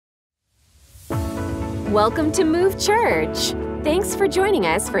Welcome to Move Church. Thanks for joining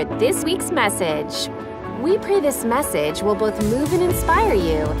us for this week's message. We pray this message will both move and inspire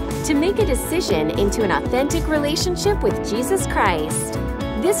you to make a decision into an authentic relationship with Jesus Christ.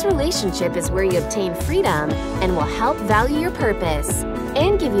 This relationship is where you obtain freedom and will help value your purpose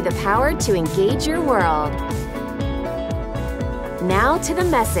and give you the power to engage your world. Now to the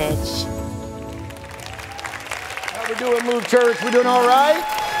message. How we doing, Move Church? We doing all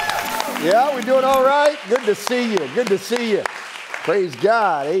right? Yeah, we doing all right? Good to see you. Good to see you. Praise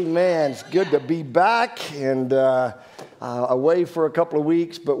God. Amen. It's good to be back and away for a couple of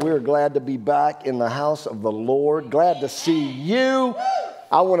weeks, but we're glad to be back in the house of the Lord. Glad to see you.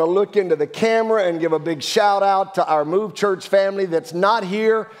 I want to look into the camera and give a big shout out to our Move Church family that's not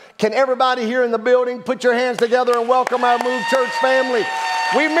here. Can everybody here in the building put your hands together and welcome our Move Church family?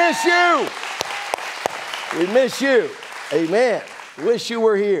 We miss you. We miss you. Amen. Wish you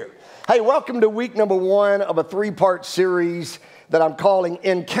were here. Hey, welcome to week number 1 of a 3-part series that I'm calling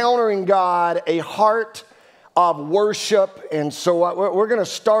Encountering God, a Heart of Worship. And so we're going to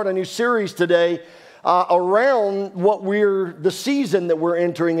start a new series today around the season that we're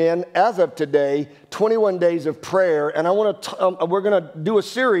entering in as of today, 21 days of prayer. And we're going to do a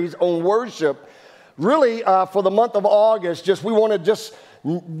series on worship, really for the month of August. We want to just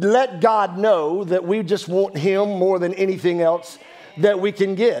let God know that we just want Him more than anything else that we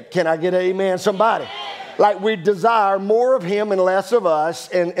can get. Can I get an amen, somebody? Like we desire more of Him and less of us,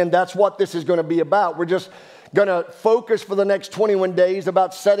 and that's what this is going to be about. We're just going to focus for the next 21 days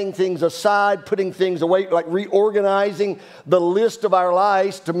about setting things aside, putting things away, like reorganizing the list of our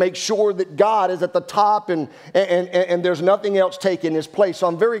lives to make sure that God is at the top and there's nothing else taking His place. So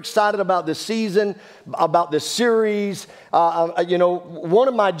I'm very excited about this season, about this series. One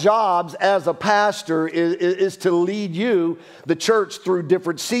of my jobs as a pastor is to lead you, the church, through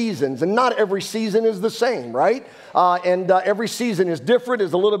different seasons. And not every season is the same, right? Every season is different,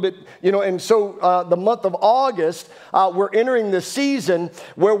 is a little bit, and so the month of August, we're entering this season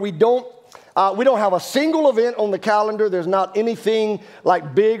where we don't have a single event on the calendar. There's not anything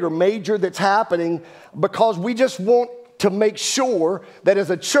like big or major that's happening, because we just want to make sure that as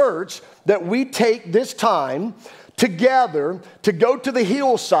a church that we take this time together to go to the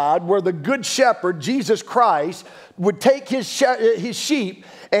hillside where the good shepherd, Jesus Christ, would take his sheep,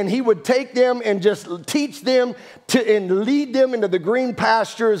 and He would take them and just teach them and lead them into the green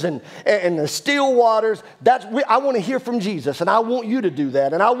pastures and the still waters. I want to hear from Jesus, and I want you to do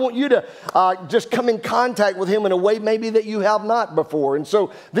that. And I want you to just come in contact with Him in a way maybe that you have not before. And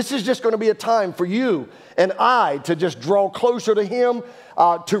so this is just going to be a time for you and I to just draw closer to Him,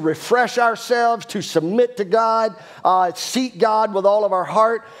 to refresh ourselves, to submit to God, seek God with all of our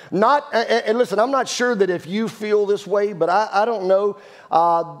heart. And listen, I'm not sure that if you feel this way, but I don't know.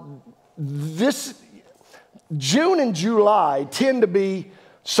 This June and July tend to be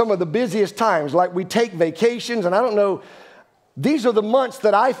some of the busiest times. Like we take vacations, and I don't know, these are the months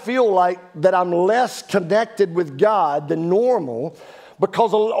that I feel like that I'm less connected with God than normal.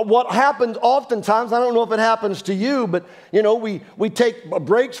 Because what happens oftentimes, I don't know if it happens to you, but, we take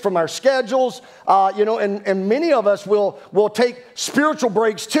breaks from our schedules, and many of us will take spiritual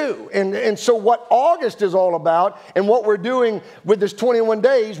breaks too. And so what August is all about, and what we're doing with this 21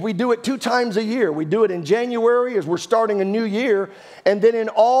 days, we do it 2 times a year. We do it in January as we're starting a new year, and then in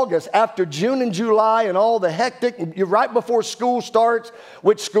August, after June and July and all the hectic, right before school starts,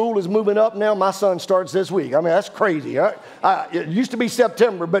 which school is moving up now. My son starts this week. I mean, that's crazy. It used to be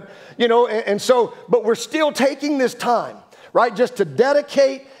September, but but we're still taking this time, right, just to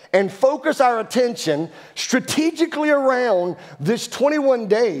dedicate and focus our attention strategically around this 21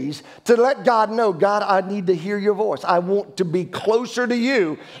 days to let God know, God, I need to hear your voice. I want to be closer to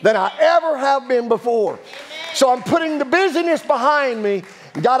you than I ever have been before. Amen. So I'm putting the busyness behind me.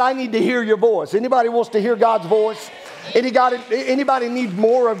 God, I need to hear your voice. Anybody wants to hear God's voice? Anybody needs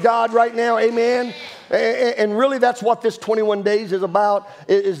more of God right now? Amen. And really that's what this 21 days is about,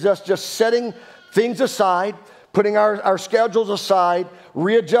 is just setting things aside, putting our schedules aside,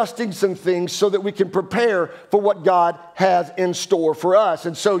 readjusting some things so that we can prepare for what God has in store for us.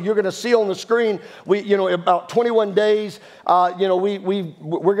 And so you're going to see on the screen, about 21 days,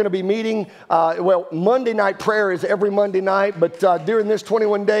 we're going to be meeting, Monday night prayer is every Monday night, but during this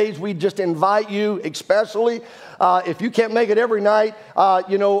 21 days, we just invite you, especially if you can't make it every night,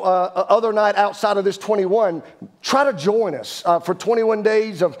 other night outside of this 21, try to join us for 21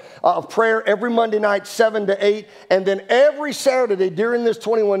 days of prayer every Monday night, 7 to 8, and then every Saturday during this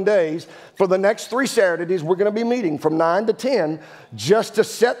 21 days, for the next 3 Saturdays, we're going to be meeting from 9 to 10 just to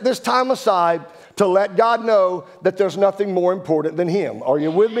set this time aside to let God know that there's nothing more important than Him. Are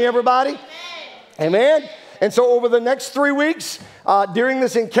you with me, everybody? Amen? And so over the next 3 weeks, during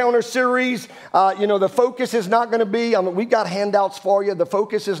this encounter series, the focus is not going to be, we've got handouts for you. The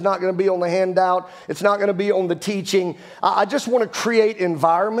focus is not going to be on the handout. It's not going to be on the teaching. I just want to create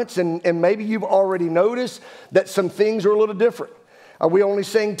environments, and maybe you've already noticed that some things are a little different. We only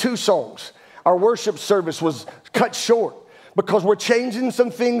sang 2 songs. Our worship service was cut short because we're changing some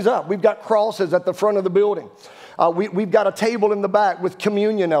things up. We've got crosses at the front of the building. We've got a table in the back with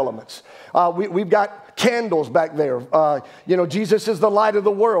communion elements. We've got candles back there. Jesus is the light of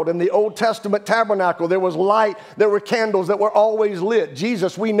the world. In the Old Testament tabernacle, there was light. There were candles that were always lit.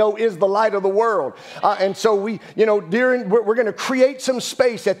 Jesus, we know, is the light of the world. And so we're going to create some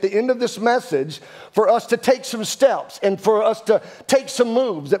space at the end of this message for us to take some steps and for us to take some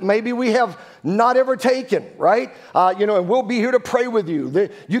moves that maybe we have not ever taken, right? And we'll be here to pray with you.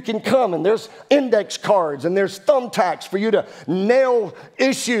 You can come, and there's index cards and there's thumbtacks for you to nail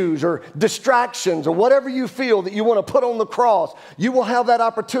issues or distractions or whatever you feel that you want to put on the cross. You will have that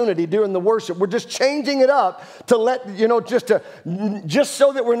opportunity during the worship. We're just changing it up to let, just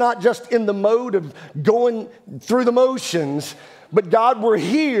so that we're not just in the mode of going through the motions, but God, we're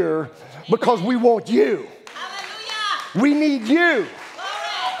here because we want you. Hallelujah. We need you.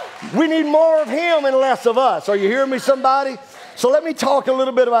 We need more of him and less of us. Are you hearing me, somebody? So let me talk a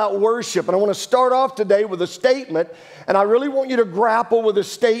little bit about worship. And I want to start off today with a statement. And I really want you to grapple with a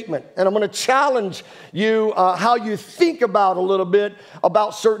statement. And I'm going to challenge you how you think about a little bit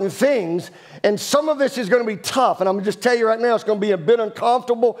about certain things. And some of this is going to be tough. And I'm going to just tell you right now, it's going to be a bit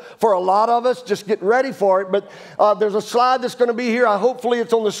uncomfortable for a lot of us. Just get ready for it. But there's a slide that's going to be here. Hopefully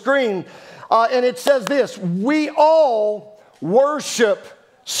it's on the screen. And it says this: we all worship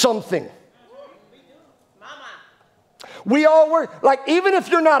something. We all work. Like, even if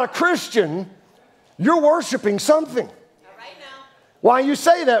you're not a Christian, you're worshiping something. Why you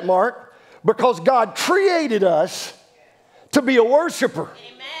say that, Mark? Because God created us to be a worshiper.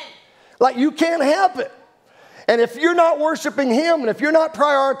 Amen. Like, you can't help it. And if you're not worshiping him, and if you're not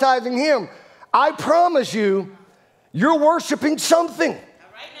prioritizing him, I promise you, you're worshiping something.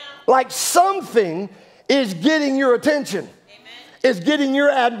 Like, something is getting your attention. Is getting your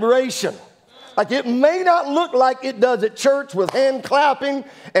admiration. Like, it may not look like it does at church with hand clapping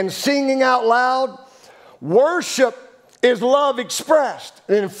and singing out loud. Worship is love expressed.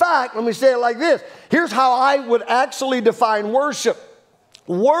 And in fact, let me say it like this. Here's how I would actually define worship.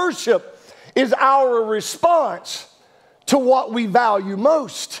 Worship is our response to what we value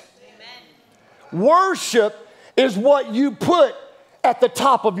most. Amen. Worship is what you put at the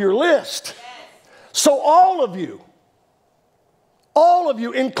top of your list. Yes. So all of you,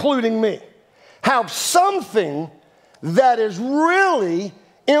 including me, have something that is really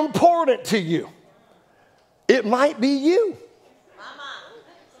important to you. It might be you.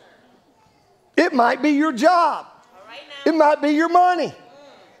 It might be your job. It might be your money.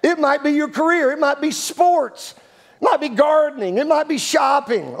 It might be your career. It might be sports. It might be gardening. It might be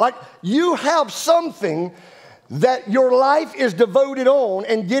shopping. Like, you have something that your life is devoted on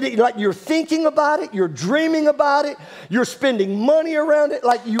and getting, like, you're thinking about it, you're dreaming about it, you're spending money around it,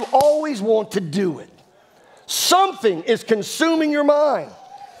 like you always want to do it. Something is consuming your mind.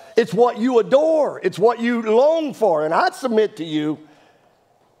 It's what you adore. It's what you long for. And I submit to you,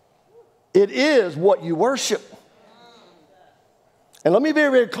 it is what you worship. And let me be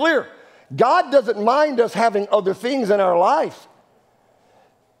very clear. God doesn't mind us having other things in our life.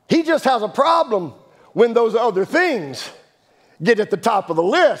 He just has a problem when those other things get at the top of the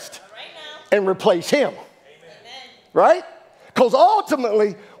list and replace him. Amen. Right? Because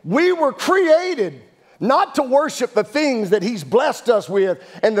ultimately, we were created not to worship the things that he's blessed us with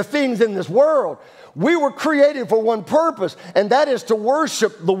and the things in this world. We were created for one purpose, and that is to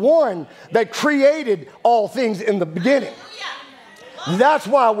worship the one that created all things in the beginning. That's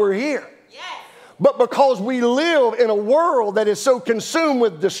why we're here. But because we live in a world that is so consumed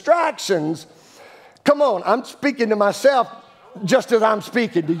with distractions, come on, I'm speaking to myself just as I'm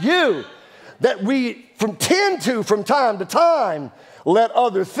speaking to you, that we from time to time, let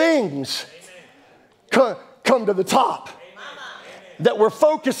other things come to the top. That we're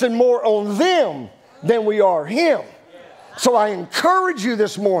focusing more on them than we are him. So I encourage you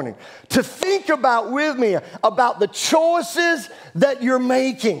this morning to think about with me about the choices that you're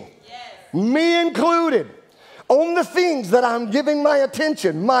making, me included, on the things that I'm giving my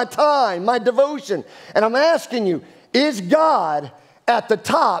attention, my time, my devotion. And I'm asking you, is God at the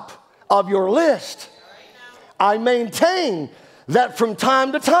top of your list? I maintain that from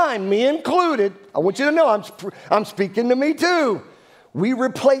time to time, me included, I want you to know I'm speaking to me too. We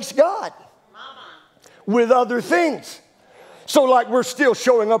replace God with other things. So like we're still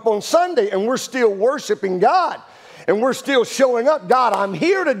showing up on Sunday and we're still worshiping God and we're still showing up. God, I'm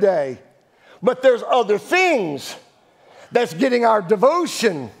here today. But there's other things that's getting our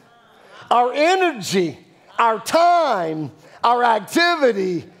devotion, our energy, our time, our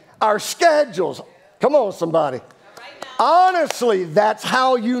activity, our schedules. Come on, somebody. Honestly, that's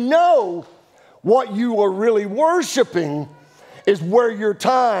how you know what you are really worshiping is where your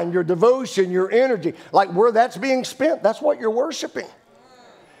time, your devotion, your energy, like where that's being spent, that's what you're worshiping.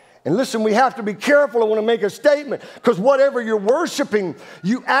 And listen, we have to be careful. I want to make a statement because whatever you're worshiping,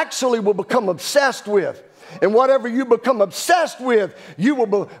 you actually will become obsessed with. And whatever you become obsessed with, you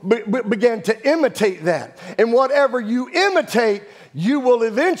will begin to imitate that. And whatever you imitate, you will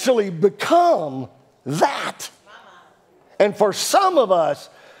eventually become that. And for some of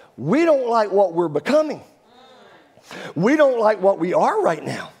us, we don't like what we're becoming. We don't like what we are right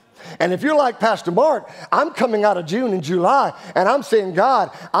now. And if you're like Pastor Mark, I'm coming out of June and July, and I'm saying,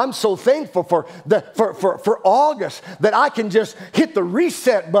 God, I'm so thankful for August that I can just hit the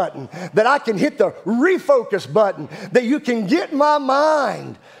reset button, that I can hit the refocus button, that you can get my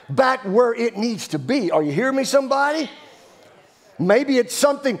mind back where it needs to be. Are you hearing me, somebody? Maybe it's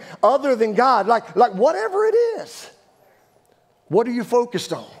something other than God, like whatever it is. What are you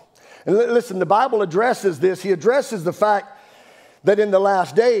focused on? And listen, the Bible addresses this. He addresses the fact that in the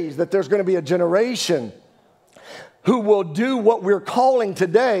last days that there's going to be a generation who will do what we're calling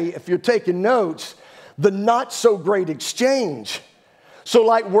today, if you're taking notes, the not so great exchange. So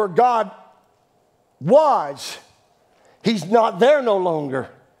like where God was, he's not there no longer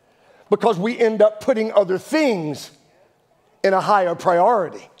because we end up putting other things in a higher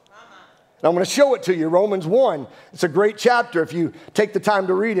priority. And I'm going to show it to you, Romans 1. It's a great chapter if you take the time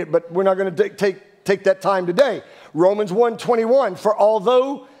to read it, but we're not going to take that time today. Romans 1:21, for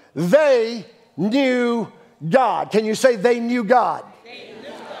although they knew God. Can you say they knew God? They knew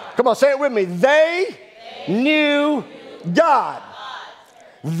God. Come on, say it with me. They knew God.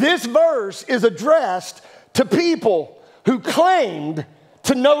 This verse is addressed to people who claimed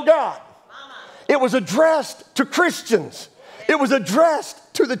to know God. It was addressed to Christians. It was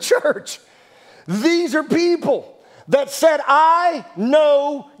addressed to the church. These are people that said, I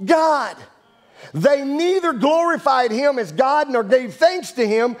know God. They neither glorified him as God nor gave thanks to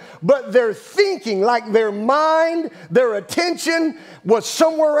him, but their thinking, like their mind, their attention was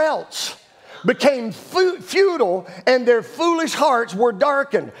somewhere else, became futile, and their foolish hearts were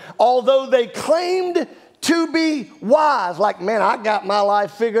darkened. Although they claimed to be wise, like, man, I got my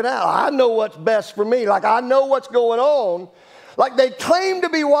life figured out. I know what's best for me. Like, I know what's going on. Like they claimed to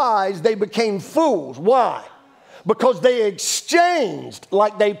be wise, they became fools. Why? Because they exchanged,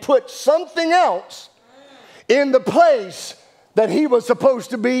 like they put something else in the place that he was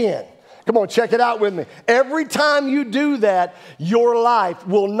supposed to be in. Come on, check it out with me. Every time you do that, your life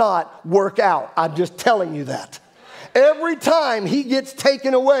will not work out. I'm just telling you that. Every time he gets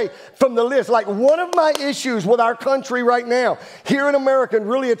taken away from the list, like one of my issues with our country right now, here in America, and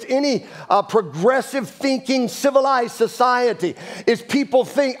really it's any progressive thinking, civilized society, is people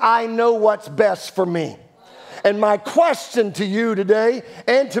think I know what's best for me. And my question to you today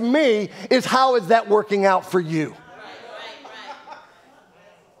and to me is, how is that working out for you?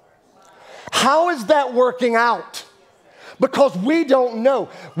 How is that working out? Because we don't know.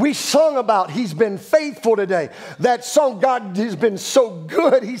 We sung about He's been faithful today. That song, God has been so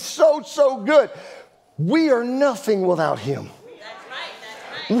good. He's so, so good. We are nothing without Him.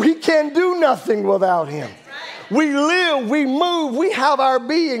 That's right. We can do nothing without Him. We live, we move, we have our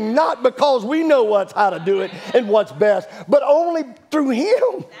being, not because we know how to do it and what's best, but only through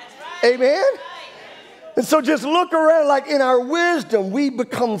Him. Amen? And so just look around, like in our wisdom, we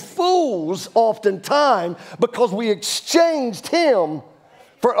become fools oftentimes because we exchanged Him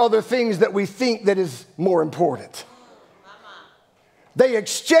for other things that we think that is more important. They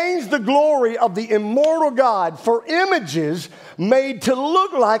exchanged the glory of the immortal God for images made to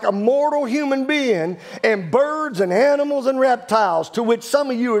look like a mortal human being and birds and animals and reptiles, to which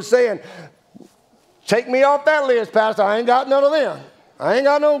some of you are saying, take me off that list, Pastor. I ain't got none of them. I ain't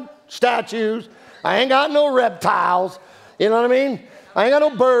got no statues. I ain't got no reptiles. You know what I mean? I ain't got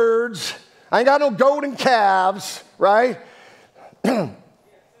no birds. I ain't got no golden calves, right? Take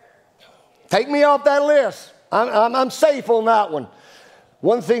me off that list. I'm safe on that one.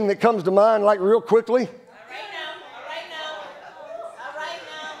 One thing that comes to mind, like real quickly.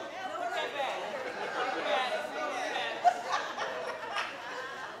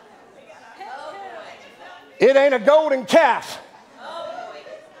 It ain't a golden calf.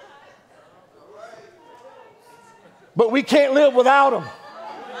 But we can't live without them.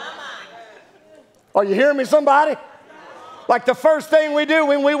 Are you hearing me, somebody? Like the first thing we do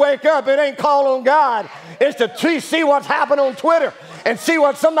when we wake up, it ain't call on God. It's to see what's happened on Twitter and see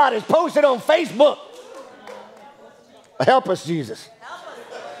what somebody's posted on Facebook. Help us, Jesus.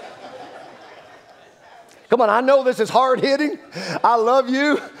 Come on, I know this is hard-hitting. I love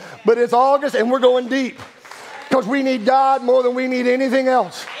you, but it's August and we're going deep because we need God more than we need anything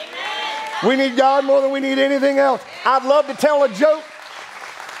else. We need God more than we need anything else. I'd love to tell a joke.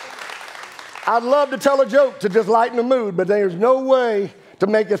 I'd love to tell a joke to just lighten the mood, but there's no way to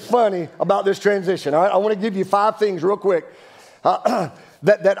make it funny about this transition. All right, I want to give you 5 things real quick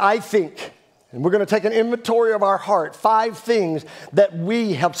that I think, and we're going to take an inventory of our heart, 5 things that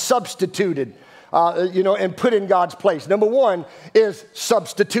we have substituted, and put in God's place. Number 1 is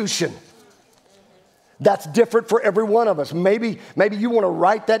substitution. That's different for every one of us. Maybe you want to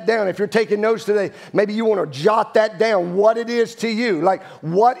write that down. If you're taking notes today, maybe you want to jot that down, what it is to you. Like,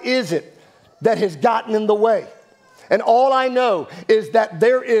 what is it that has gotten in the way? And all I know is that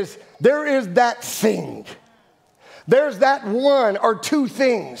there is that thing. There's that 1 or 2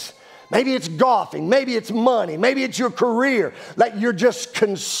 things. Maybe it's golfing. Maybe it's money. Maybe it's your career. Like you're just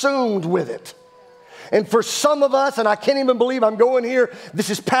consumed with it. And for some of us, and I can't even believe I'm going here,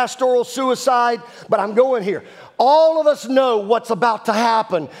 this is pastoral suicide, but I'm going here. All of us know what's about to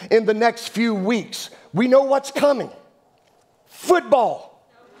happen in the next few weeks. We know what's coming. Football.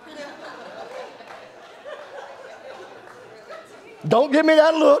 Don't give me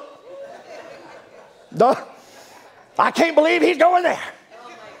that look. I can't believe he's going there.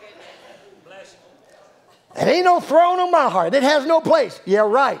 It ain't no throne on my heart. It has no place. Yeah,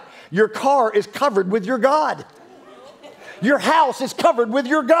 right. Your car is covered with your God. Your house is covered with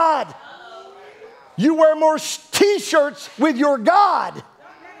your God. You wear more T-shirts with your God.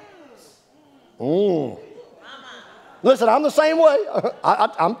 Listen, I'm the same way.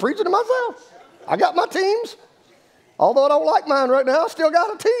 I'm preaching to myself. I got my teams. Although I don't like mine right now, I still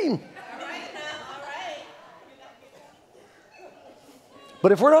got a team. All right.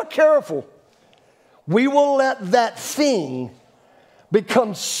 But if we're not careful, we will let that thing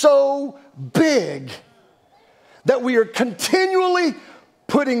become so big that we are continually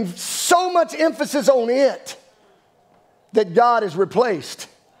putting so much emphasis on it that God is replaced.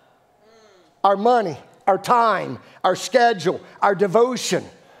 Our money, our time, our schedule, our devotion.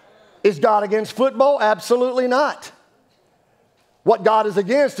 Is God against football? Absolutely not. What God is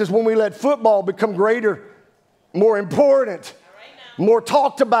against is when we let football become greater, more important, more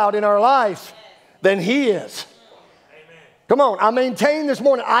talked about in our life than He is. Come on, I maintain this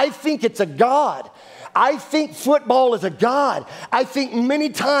morning, I think it's a God. I think football is a God. I think many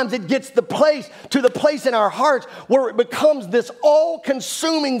times it gets to the place in our hearts where it becomes this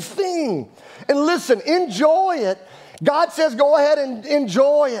all-consuming thing. And listen, enjoy it. God says go ahead and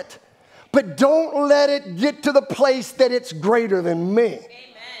enjoy it. But don't let it get to the place that it's greater than me. Amen.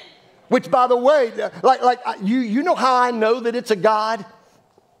 Which, by the way, you know how I know that it's a God?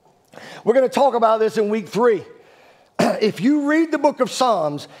 We're going to talk about this in week 3. If you read the book of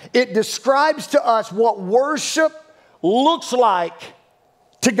Psalms, it describes to us what worship looks like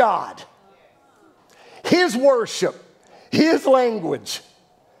to God. His worship, His language,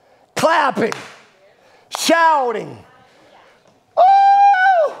 clapping, shouting,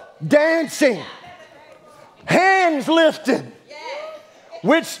 dancing, hands lifted.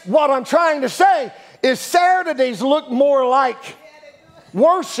 Which, what I'm trying to say is Saturdays look more like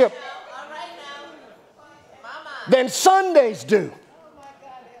worship than Sundays do.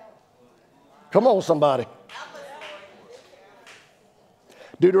 Come on, somebody.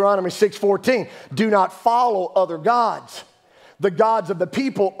 Deuteronomy 6:14. Do not follow other gods, the gods of the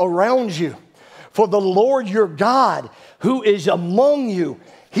people around you. For the Lord your God, who is among you,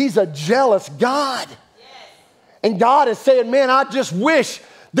 He's a jealous God. And God is saying, man, I just wish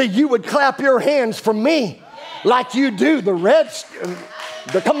that you would clap your hands for me like you do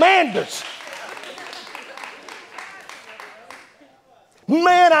the Commanders.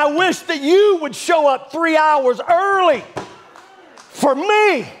 Man, I wish that you would show up 3 hours early for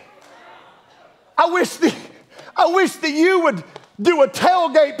me. I wish that you would do a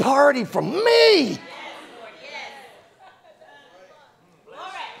tailgate party for me.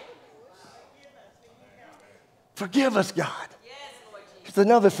 Forgive us, God. It's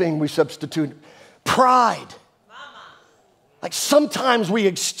another thing we substitute. Pride. Like sometimes we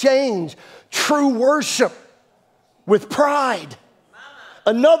exchange true worship with pride.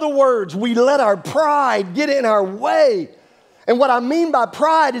 In other words, we let our pride get in our way. And what I mean by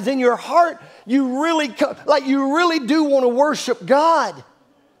pride is in your heart, you really do want to worship God.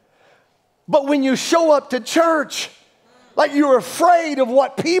 But when you show up to church, like you're afraid of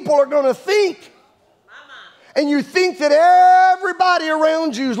what people are going to think. And you think that everybody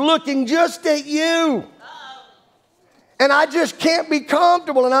around you is looking just at you. And I just can't be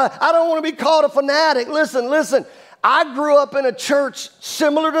comfortable, and I don't want to be called a fanatic. Listen. I grew up in a church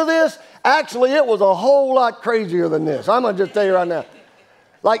similar to this. Actually, it was a whole lot crazier than this. I'm going to just tell you right now.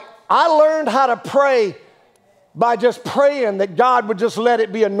 Like, I learned how to pray by just praying that God would just let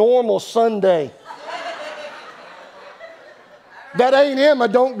it be a normal Sunday. That ain't Emma,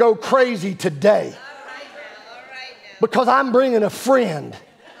 don't go crazy today. Because I'm bringing a friend.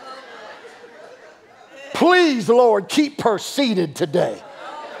 Please, Lord, keep her seated today.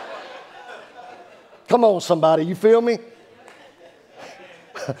 Come on, somebody, you feel me?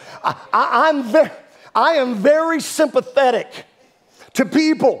 I am very sympathetic to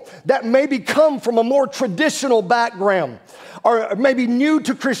people that maybe come from a more traditional background or maybe new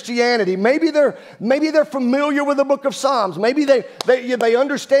to Christianity. Maybe they're familiar with the book of Psalms. Maybe they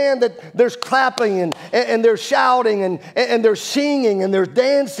understand that there's clapping and there's shouting and there's singing and there's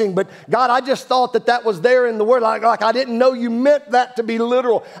dancing. But God, I just thought that was there in the word. Like I didn't know you meant that to be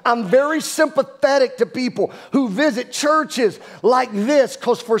literal. I'm very sympathetic to people who visit churches like this,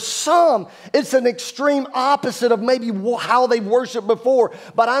 because for some, it's an extreme opposite of maybe how they worshiped before.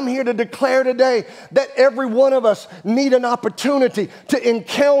 But I'm here to declare today that every one of us need an opportunity to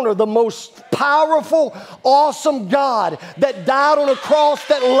encounter the most powerful, awesome God that died on a cross,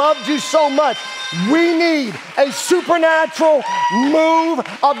 that loved you so much. We need a supernatural move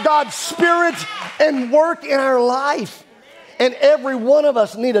of God's Spirit and work in our life. And every one of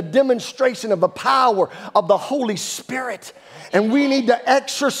us need a demonstration of the power of the Holy Spirit. And we need to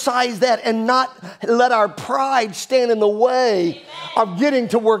exercise that and not let our pride stand in the way of getting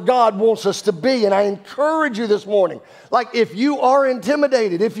to where God wants us to be. And I encourage you this morning, like if you are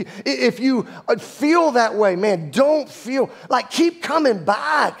intimidated, if you feel that way, man, don't feel like, keep coming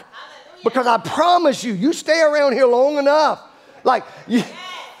back. Because I promise you, you stay around here long enough, like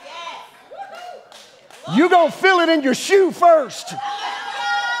you're going to feel it in your shoe first.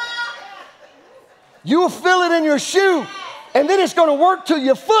 You'll feel it in your shoe. And then it's going to work to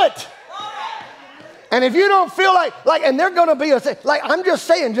your foot. And if you don't feel like, and they're going to be, I'm just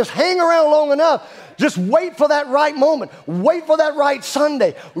saying, just hang around long enough. Just wait for that right moment. Wait for that right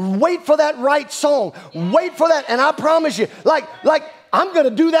Sunday. Wait for that right song. Wait for that. And I promise you, like I'm going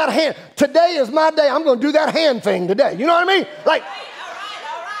to do that hand. Today is my day. I'm going to do that hand thing today. You know what I mean?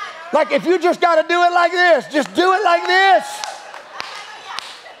 Like if you just got to do it like this, just do it like this.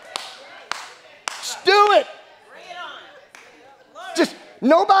 Just do it. Just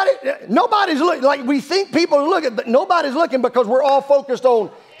nobody's looking. Like we think people are looking, but nobody's looking because we're all focused on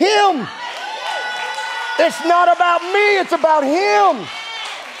Him. It's not about me, it's about Him.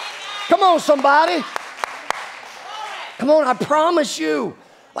 Come on, somebody. Come on, I promise you.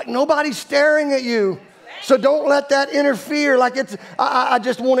 Like nobody's staring at you. So don't let that interfere. I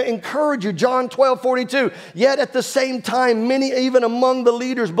just want to encourage you. John 12:42. Yet at the same time, many even among the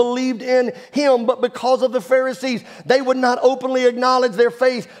leaders believed in Him. But because of the Pharisees, they would not openly acknowledge their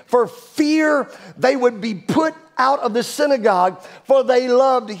faith for fear they would be put out of the synagogue. For they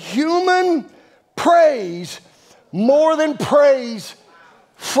loved human praise more than praise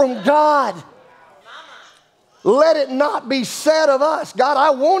from God. Let it not be said of us. God, I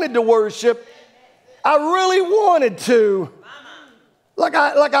wanted to worship. I really wanted to. Like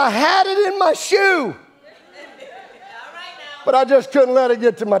I had it in my shoe. But I just couldn't let it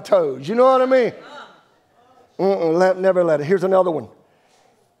get to my toes. You know what I mean? Never let it. Here's another one.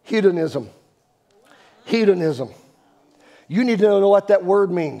 Hedonism. Hedonism. You need to know what that word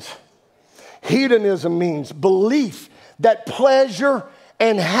means. Hedonism means belief that pleasure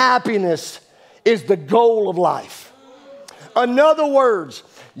and happiness is the goal of life. In other words,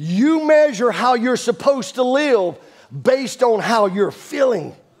 you measure how you're supposed to live based on how you're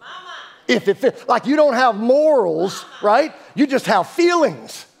feeling. If it feels like you don't have morals, right? You just have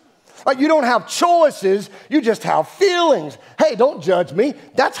feelings. Like you don't have choices, you just have feelings. Hey, don't judge me.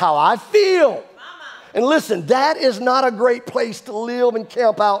 That's how I feel. And listen, that is not a great place to live and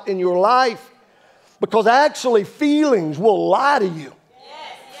camp out in your life, because actually feelings will lie to you.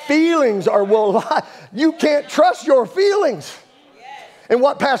 Feelings will lie. You can't trust your feelings. And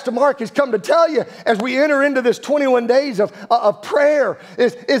what Pastor Mark has come to tell you as we enter into this 21 days of prayer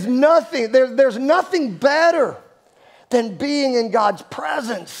is nothing. There's nothing better than being in God's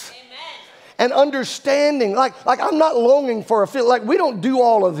presence. Amen. And understanding. Like I'm not longing for a feeling. Like we don't do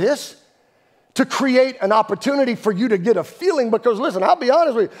all of this to create an opportunity for you to get a feeling. Because listen, I'll be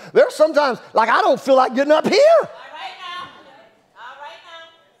honest with you. There's sometimes like I don't feel like getting up here.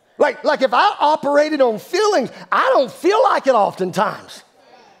 Like if I operated on feelings, I don't feel like it oftentimes.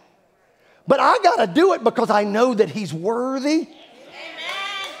 But I got to do it because I know that he's worthy.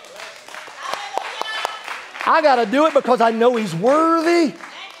 I got to do it because I know he's worthy.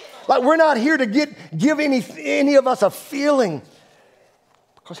 Like, we're not here to give any of us a feeling,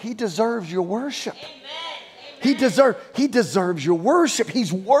 because he deserves your worship. He deserves your worship.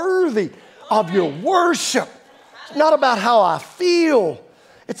 He's worthy of your worship. It's not about how I feel.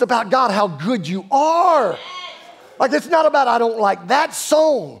 It's about, God, how good you are. Like, it's not about I don't like that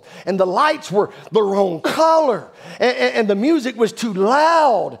song and the lights were the wrong color and the music was too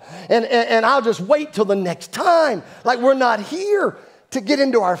loud and I'll just wait till the next time. Like, we're not here to get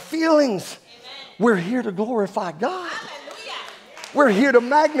into our feelings. Amen. We're here to glorify God. Hallelujah. We're here to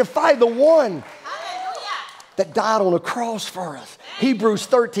magnify the one that died on the cross for us. Hebrews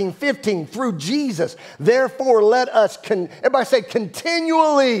 13:15, through Jesus. Therefore, let us, everybody say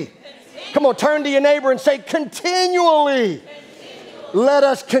continually. Come on, turn to your neighbor and say continually. Let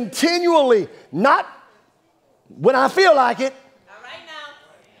us continually, not when I feel like it,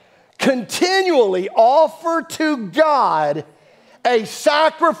 continually offer to God a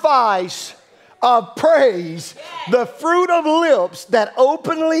sacrifice of praise, the fruit of lips that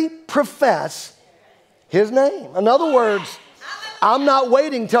openly profess his name. In other words, I'm not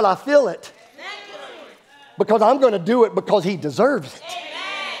waiting till I feel it, because I'm going to do it because he deserves it.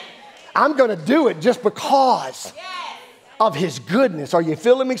 I'm going to do it just because of his goodness. Are you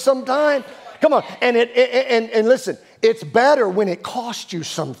feeling me sometime? Come on. And listen, it's better when it costs you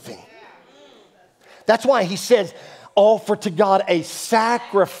something. That's why he says, offer to God a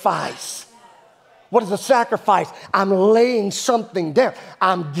sacrifice. What is a sacrifice? I'm laying something down.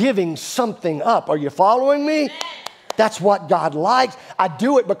 I'm giving something up. Are you following me? That's what God likes. I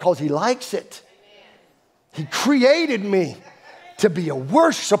do it because he likes it. He created me to be a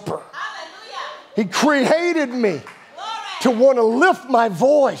worshiper. He created me to want to lift my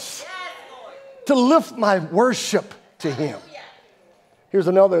voice, to lift my worship to him. Here's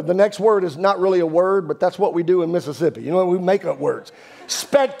another. The next word is not really a word, but that's what we do in Mississippi. You know, we make up words.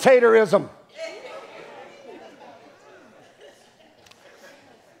 Spectatorism.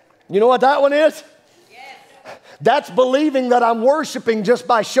 You know what that one is? That's believing that I'm worshiping just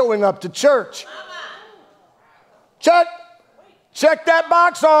by showing up to church. Check that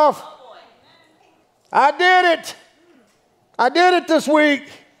box off. I did it this week.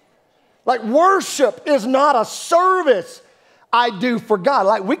 Like, worship is not a service I do for God.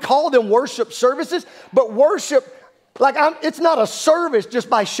 Like, we call them worship services, but worship, like, it's not a service just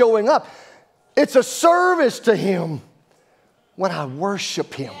by showing up. It's a service to him when I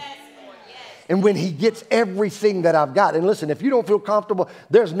worship him. And when he gets everything that I've got. And listen, if you don't feel comfortable,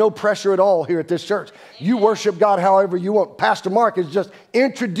 there's no pressure at all here at this church. You worship God however you want. Pastor Mark is just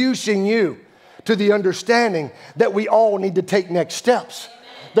introducing you to the understanding that we all need to take next steps.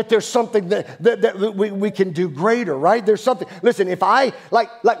 That there's something that we can do greater, right? There's something. Listen, if I, like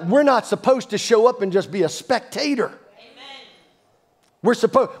we're not supposed to show up and just be a spectator. Amen.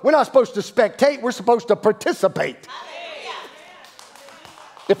 We're not supposed to spectate. We're supposed to participate.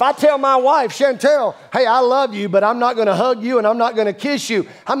 If I tell my wife, Chantel, hey, I love you, but I'm not going to hug you and I'm not going to kiss you,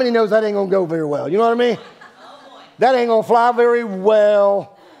 how many knows that ain't going to go very well? You know what I mean? That ain't going to fly very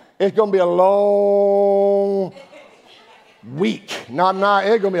well. It's going to be a long week. It's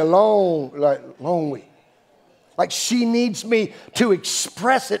going to be a long week. Like, she needs me to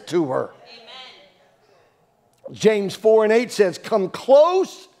express it to her. Amen. James 4:8 says, come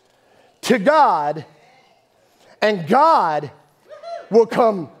close to God and God will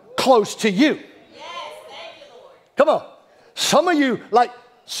come close to you. Yes, thank you, Lord. Come on.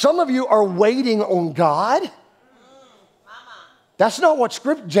 Some of you are waiting on God. That's not what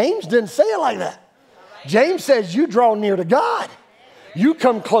scripture, James didn't say it like that. Right. James says you draw near to God. You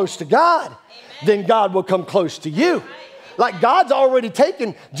come close to God. Amen. Then God will come close to you. Right.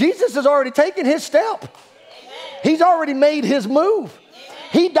 Like, Jesus has already taken his step. Amen. He's already made his move.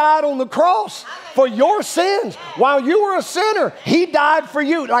 He died on the cross for your sins. While you were a sinner, he died for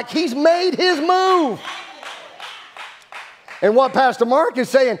you. Like, he's made his move. And what Pastor Mark is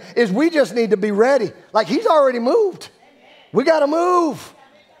saying is we just need to be ready. Like, he's already moved. We got to move.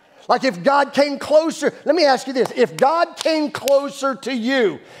 Like, if God came closer, let me ask you this. If God came closer to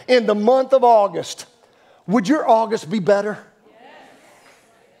you in the month of August, would your August be better?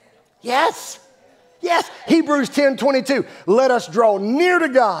 Yes. Yes, Hebrews 10:22. Let us draw near to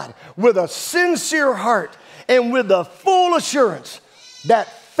God with a sincere heart and with the full assurance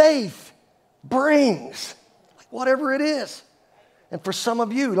that faith brings, like, whatever it is. And for some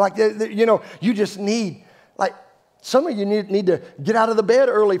of you, like, you know, you just need, like, some of you need to get out of the bed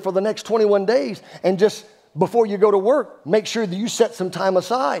early for the next 21 days and just, before you go to work, make sure that you set some time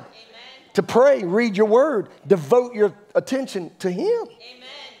aside. Amen. to pray, read your word, devote your attention to him. Amen.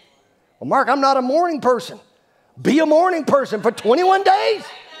 Well, Mark, I'm not a morning person. Be a morning person for 21 days.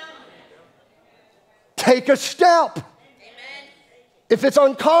 Take a step. Amen. If it's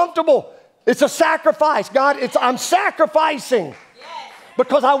uncomfortable, it's a sacrifice. God, I'm sacrificing Yes.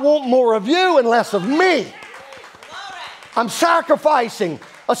 because I want more of you and less of me. Glory. I'm sacrificing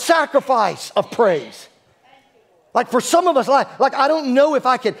a sacrifice of praise. Like for some of us, like I don't know if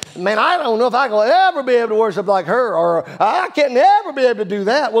I can, I don't know if I will ever be able to worship like her, or I can't never be able to do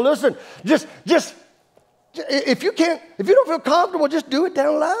that. Well, listen, just if you don't feel comfortable, just do it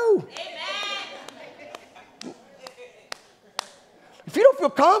down low. Amen. If you don't feel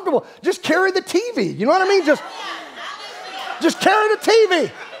comfortable, just carry the TV. You know what I mean? Just carry the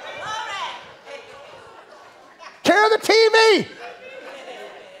TV. Carry the TV.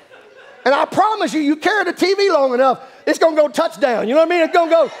 And I promise you carry the TV long enough, it's going to go touchdown. You know what I mean? It's going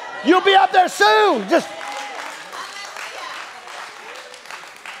to go, you'll be up there soon.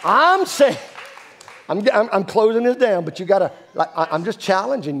 I'm saying, I'm closing this down, but you got to, I'm just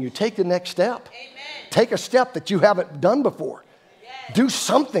challenging you. Take the next step. Amen. Take a step that you haven't done before. Yes. Do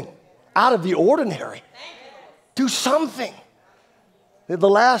something out of the ordinary. Do something. The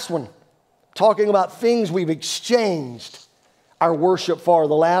last one, talking about things we've exchanged our worship for.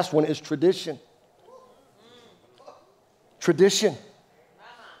 The last one is tradition. Tradition.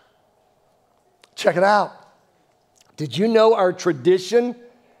 Check it out. Did you know our tradition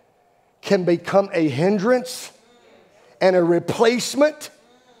can become a hindrance and a replacement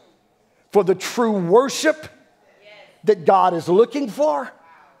for the true worship that God is looking for?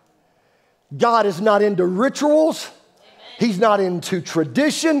 God is not into rituals. He's not into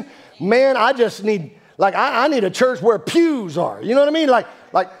tradition. Man, I just need, I need a church where pews are. You know what I mean? Like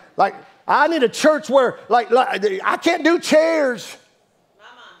I need a church where, I can't do chairs.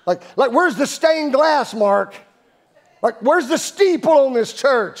 Like where's the stained glass, Mark? Like, where's the steeple on this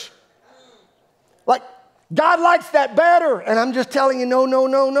church? Like, God likes that better. And I'm just telling you,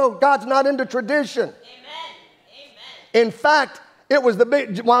 no. God's not into tradition. Amen. In fact, it was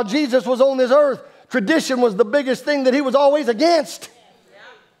while Jesus was on this earth, tradition was the biggest thing that he was always against.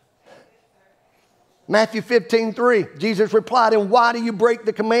 Matthew 15:3, Jesus replied, "And why do you break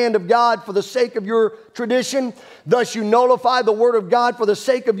the command of God for the sake of your tradition? Thus you nullify the word of God for the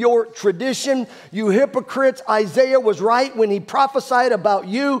sake of your tradition. You hypocrites, Isaiah was right when he prophesied about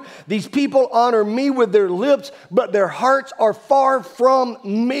you. These people honor me with their lips, but their hearts are far from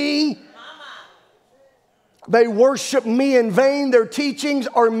me. They worship me in vain. Their teachings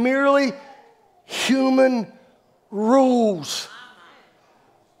are merely human rules."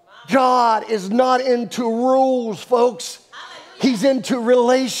 God is not into rules, folks. He's into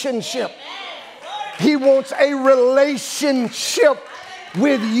relationship. He wants a relationship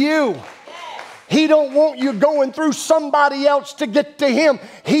with you. He don't want you going through somebody else to get to him.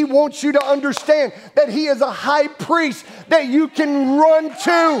 He wants you to understand that he is a high priest that you can run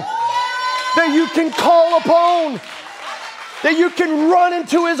to, that you can call upon, that you can run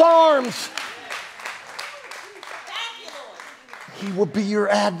into his arms. He will be your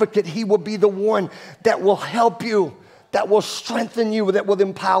advocate. He will be the one that will help you, that will strengthen you, that will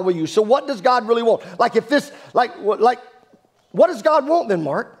empower you. So what does God really want? What does God want then,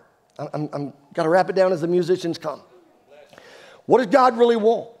 Mark? I'm got to wrap it down as the musicians come. What does God really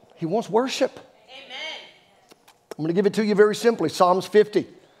want? He wants worship. Amen. I'm going to give it to you very simply. Psalms 50.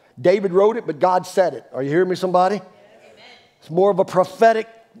 David wrote it, but God said it. Are you hearing me, somebody? Amen. It's more of a prophetic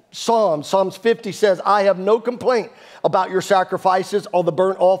psalm. Psalms 50 says, "I have no complaint about your sacrifices or the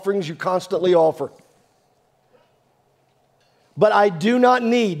burnt offerings you constantly offer. But I do not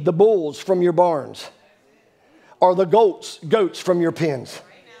need the bulls from your barns or the goats from your pens.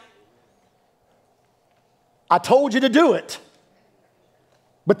 I told you to do it,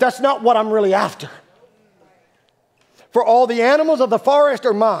 but that's not what I'm really after. For all the animals of the forest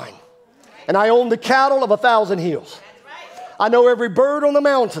are mine, and I own the cattle of 1,000 hills. I know every bird on the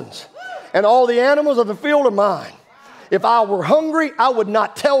mountains, and all the animals of the field are mine. If I were hungry, I would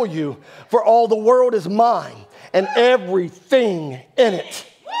not tell you, for all the world is mine, and everything in it."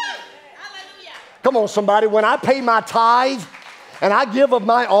 Come on, somebody. When I pay my tithe and I give of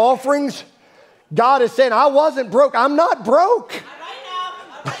my offerings, God is saying, I wasn't broke. I'm not broke.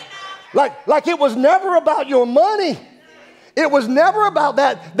 Like it was never about your money. It was never about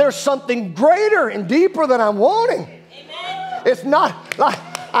that. There's something greater and deeper that I'm wanting. Amen. It's not like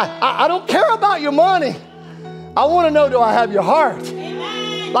I don't care about your money. I want to know, do I have your heart?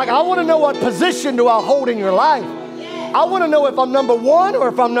 Amen. Like, I want to know what position do I hold in your life. Yes. I want to know if I'm number 1 or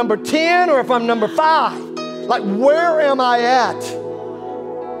if I'm number 10 or if I'm number 5. Like, where am I at?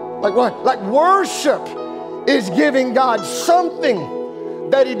 Like what? Like worship is giving God something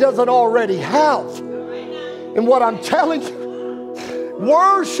that he doesn't already have. And what I'm telling you,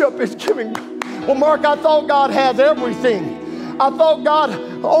 worship is giving. Well, Mark, I thought God has everything. I thought God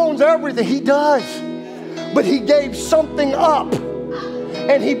owns everything. He does. But he gave something up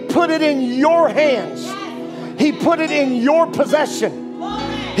and he put it in your hands. He put it in your possession.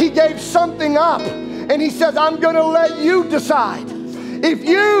 He gave something up and he says, I'm going to let you decide if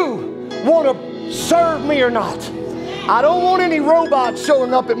you want to serve me or not. I don't want any robots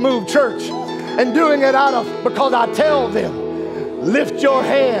showing up at Move Church and doing it because I tell them, lift your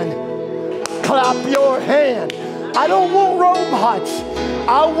hand, clap your hand. I don't want robots.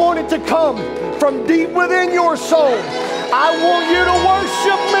 I want it to come from deep within your soul. I want you to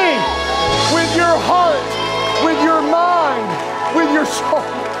worship me with your heart, with your mind, with your soul,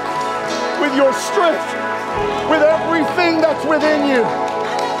 with your strength, with everything that's within you.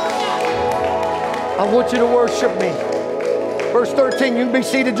 I want you to worship me. Verse 13, you can be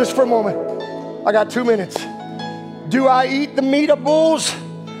seated just for a moment. I got 2 minutes. Do I eat the meat of bulls?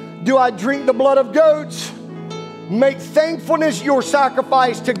 Do I drink the blood of goats? Make thankfulness your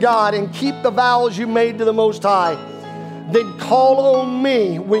sacrifice to God and keep the vows you made to the Most High. Then call on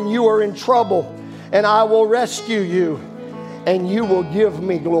me when you are in trouble, and I will rescue you, and you will give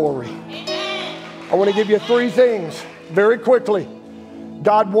me glory. I want to give you 3 things very quickly.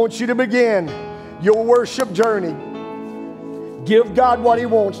 God wants you to begin your worship journey. Give God what he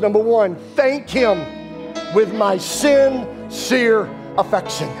wants. Number 1, thank him with my sincere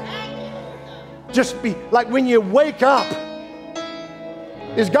affection. Just be like when you wake up.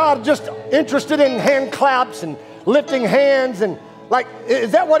 Is God just interested in hand claps and lifting hands and like,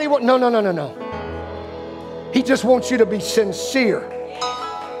 is that what he wants? No. He just wants you to be sincere.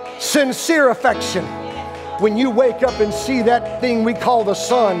 Sincere affection. When you wake up and see that thing we call the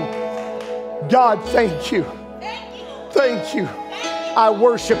sun, God, thank you. Thank you. I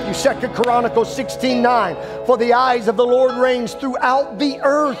worship you. 2 Chronicles 16:9. For the eyes of the Lord range throughout the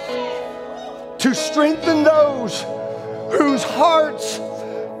earth to strengthen those whose hearts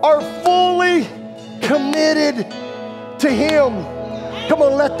are fully committed to him. Come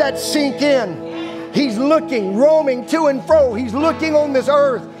on, let that sink in. He's looking, roaming to and fro. He's looking on this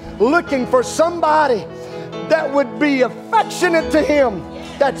earth, looking for somebody that would be affectionate to him,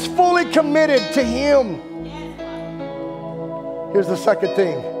 that's fully committed to him. Here's the second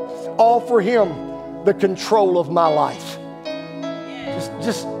thing. Offer him the control of my life.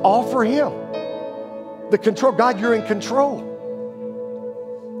 Just offer him the control. God, you're in control.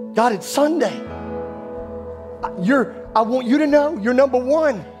 God, it's Sunday. I want you to know you're number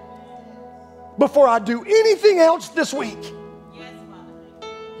 1 before I do anything else this week.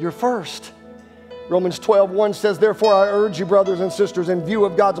 You're first. Romans 12:1 says, therefore I urge you, brothers and sisters, in view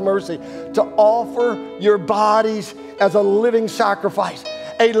of God's mercy, to offer your bodies as a living sacrifice.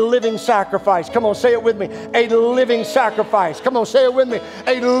 A living sacrifice. Come on, say it with me. A living sacrifice. Come on, say it with me.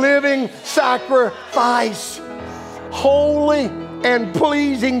 A living sacrifice. Holy and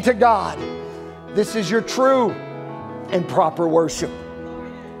pleasing to God. This is your true and proper worship.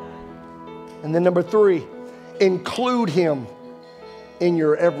 And then number 3, include him in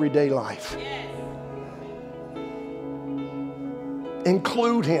your everyday life.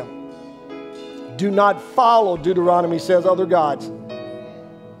 Include him. Do not follow, Deuteronomy says, other gods.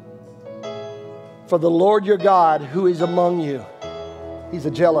 For the Lord your God who is among you, he's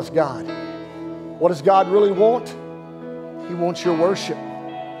a jealous God. What does God really want? He wants your worship.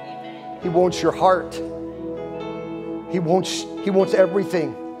 He wants your heart. He wants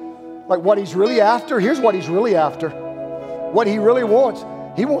everything. Like what he's really after, here's what he's really after. What he really wants,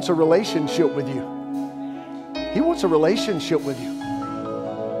 he wants a relationship with you. He wants a relationship with you.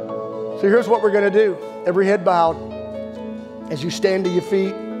 So here's what we're going to do. Every head bowed. As you stand to your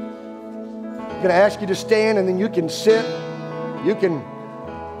feet, I'm going to ask you to stand and then you can sit. You can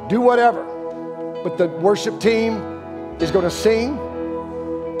do whatever. But the worship team is going to sing.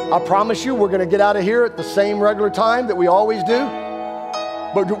 I promise you we're going to get out of here at the same regular time that we always do.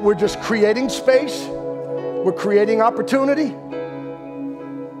 But we're just creating space. We're creating opportunity.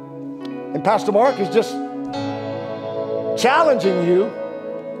 And Pastor Mark is just challenging you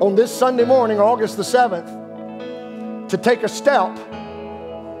on this Sunday morning, August the 7th, to take a step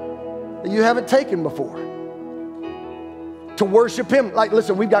that you haven't taken before. To worship him. Like,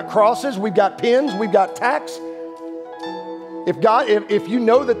 listen, we've got crosses, we've got pins, we've got tacks. If you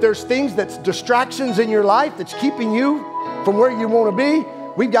know that there's things that's distractions in your life that's keeping you from where you want to be,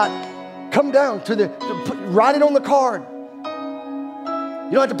 we've got, come down write it on the card.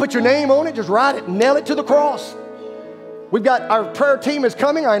 You don't have to put your name on it, just write it, nail it to the cross. We've got our prayer team is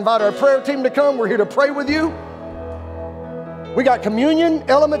coming. I invite our prayer team to come. We're here to pray with you. We got communion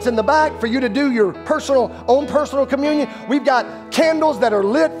elements in the back for you to do your own personal communion. We've got candles that are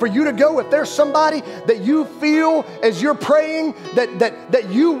lit for you to go. If there's somebody that you feel as you're praying that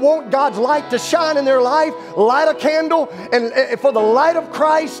you want God's light to shine in their life, light a candle and for the light of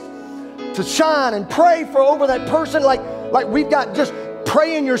Christ to shine and pray for over that person. Like we've got, just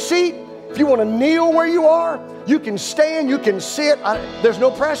pray in your seat. If you want to kneel where you are, you can stand, you can sit. There's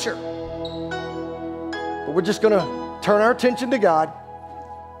no pressure. But we're just going to turn our attention to God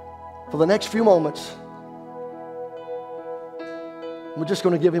for the next few moments. We're just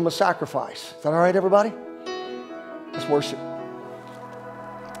going to give Him a sacrifice. Is that all right, everybody? Let's worship.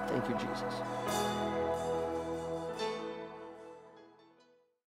 Thank you, Jesus.